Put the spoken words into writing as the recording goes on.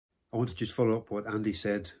I want to just follow up what Andy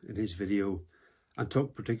said in his video and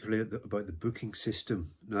talk particularly about the booking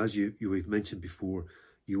system. Now, as we've mentioned before,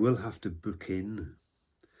 you will have to book in.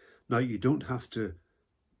 Now, you don't have to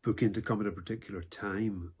book in to come at a particular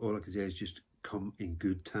time. All I can say is just come in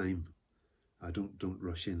good time. Don't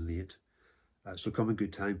rush in late. So come in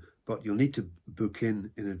good time, but you'll need to book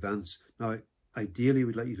in advance. Now, ideally,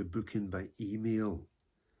 we'd like you to book in by email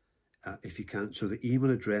if you can. So the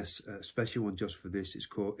email address, a special one just for this, it's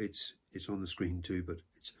on the screen too, but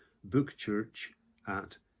it's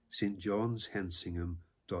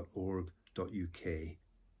bookchurch@stjohnshenshingham.org.uk.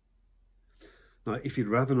 Now, if you'd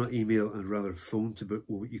rather not email and rather phone to book,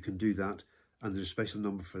 well, you can do that. And there's a special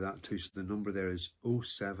number for that too. So the number there is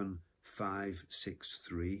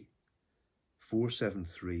 07563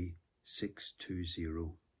 473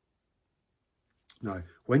 620. Now,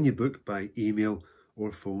 when you book by email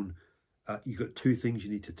or phone, you've got two things you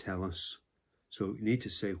need to tell us. So you need to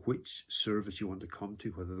say which service you want to come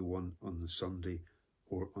to, whether the one on the Sunday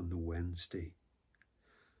or on the Wednesday.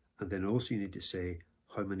 And then also you need to say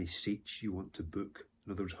how many seats you want to book.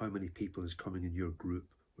 In other words, how many people is coming in your group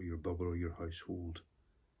or your bubble or your household.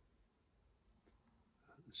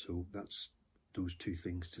 So that's those two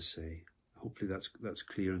things to say. Hopefully that's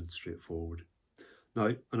clear and straightforward.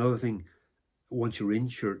 Now, another thing, once you're in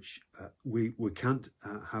church, we can't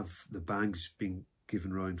have the bags being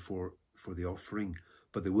given round for the offering,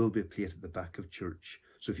 but there will be a plate at the back of church.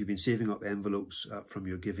 So if you've been saving up envelopes from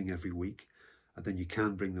your giving every week, then you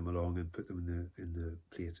can bring them along and put them in the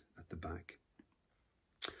plate at the back.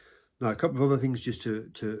 Now, a couple of other things just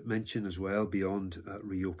to mention as well beyond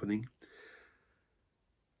reopening.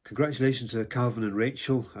 Congratulations to Calvin and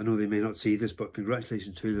Rachel. I know they may not see this, but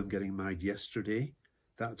congratulations to them getting married yesterday.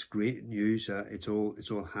 That's great news. It's all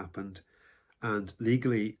happened, and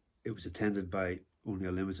legally it was attended by only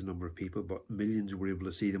a limited number of people, but millions were able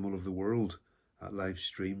to see them all over the world at live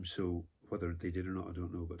stream. So whether they did or not, I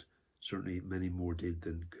don't know, but certainly many more did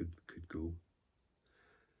than could go.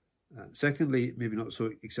 Secondly, maybe not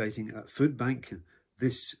so exciting, Food Bank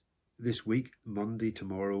this week, Monday,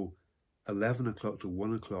 tomorrow, 11 o'clock to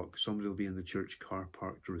 1 o'clock, somebody will be in the church car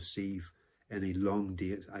park to receive any long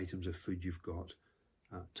date items of food you've got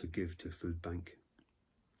to give to Food Bank.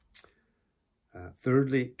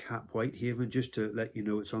 Thirdly, CAP Whitehaven, just to let you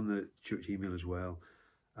know, it's on the church email as well.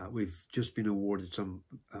 We've just been awarded some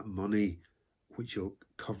money which will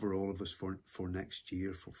cover all of us for next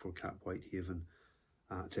year for CAP Whitehaven,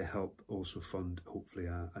 to help also fund hopefully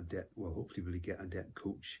a debt, well, hopefully we'll get a debt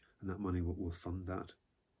coach, and that money will fund that.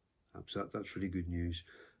 So that's really good news.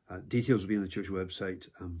 Details will be on the church website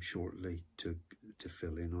shortly to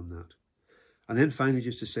fill in on that. And then finally,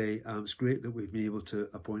 just to say, it's great that we've been able to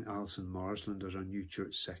appoint Alison Marsland as our new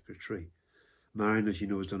church secretary. Marion, as you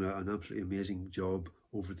know, has done an absolutely amazing job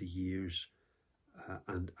over the years,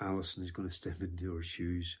 and Alison is going to step into her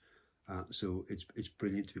shoes. So it's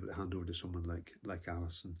brilliant to be able to hand over to someone like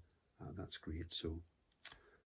Alison. That's great. So